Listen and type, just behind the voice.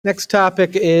Next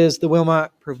topic is the Wilmot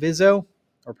Proviso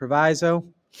or Proviso.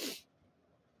 A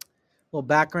little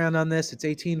background on this. It's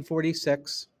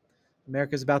 1846.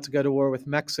 America's about to go to war with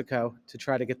Mexico to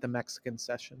try to get the Mexican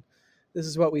cession. This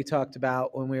is what we talked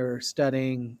about when we were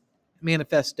studying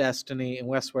Manifest Destiny and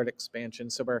Westward Expansion.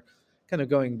 So we're kind of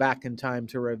going back in time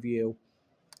to review.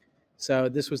 So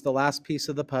this was the last piece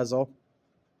of the puzzle.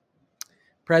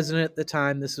 President at the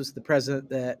time, this was the president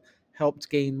that helped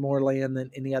gain more land than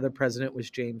any other president,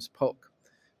 was James Polk.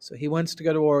 So he wants to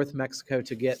go to war with Mexico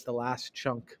to get the last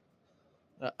chunk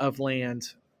of land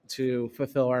to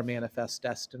fulfill our manifest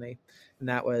destiny. And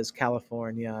that was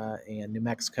California and New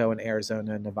Mexico and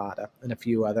Arizona and Nevada and a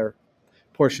few other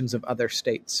portions of other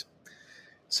states.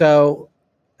 So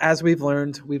as we've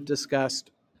learned, we've discussed,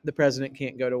 the president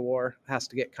can't go to war, has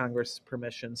to get Congress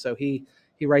permission. So he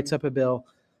writes up a bill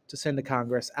to send to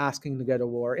Congress asking to go to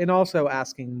war and also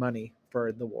asking money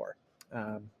for the war.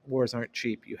 Wars aren't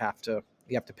cheap. You have to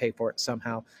pay for it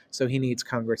somehow. So he needs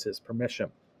Congress's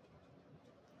permission.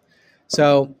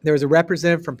 So there was a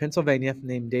representative from Pennsylvania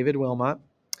named David Wilmot,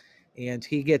 and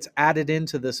he gets added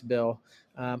into this bill,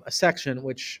 a section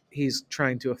which he's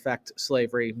trying to affect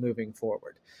slavery moving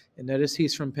forward. And notice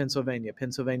he's from Pennsylvania.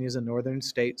 Pennsylvania is a northern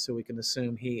state, so we can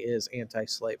assume he is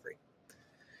anti-slavery.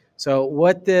 So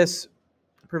what this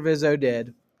proviso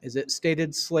did is it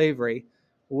stated slavery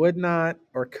would not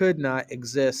or could not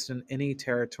exist in any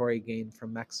territory gained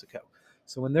from Mexico.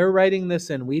 So when they're writing this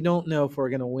in, we don't know if we're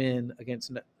going to win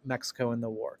against Mexico in the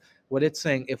war. What it's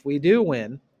saying, if we do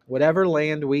win, whatever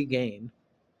land we gain,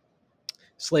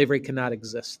 slavery cannot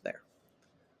exist there.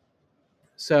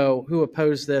 So who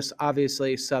opposed this?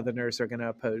 Obviously, Southerners are going to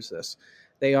oppose this.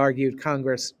 They argued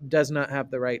Congress does not have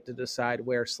the right to decide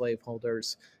where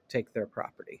slaveholders take their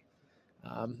property.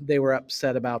 They were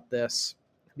upset about this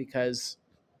because,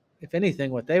 if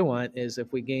anything, what they want is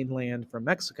if we gain land from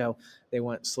Mexico, they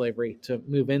want slavery to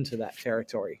move into that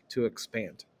territory to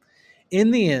expand.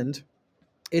 In the end,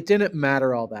 it didn't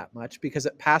matter all that much because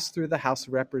it passed through the House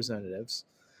of Representatives,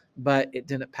 but it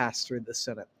didn't pass through the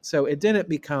Senate. So it didn't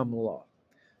become law.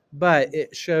 But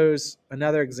it shows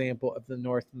another example of the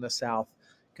North and the South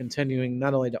continuing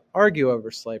not only to argue over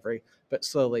slavery, but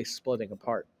slowly splitting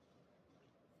apart.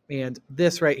 And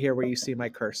this right here where you see my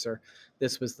cursor,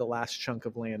 this was the last chunk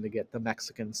of land to get the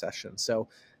Mexican cession. So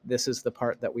this is the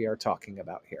part that we are talking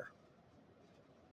about here.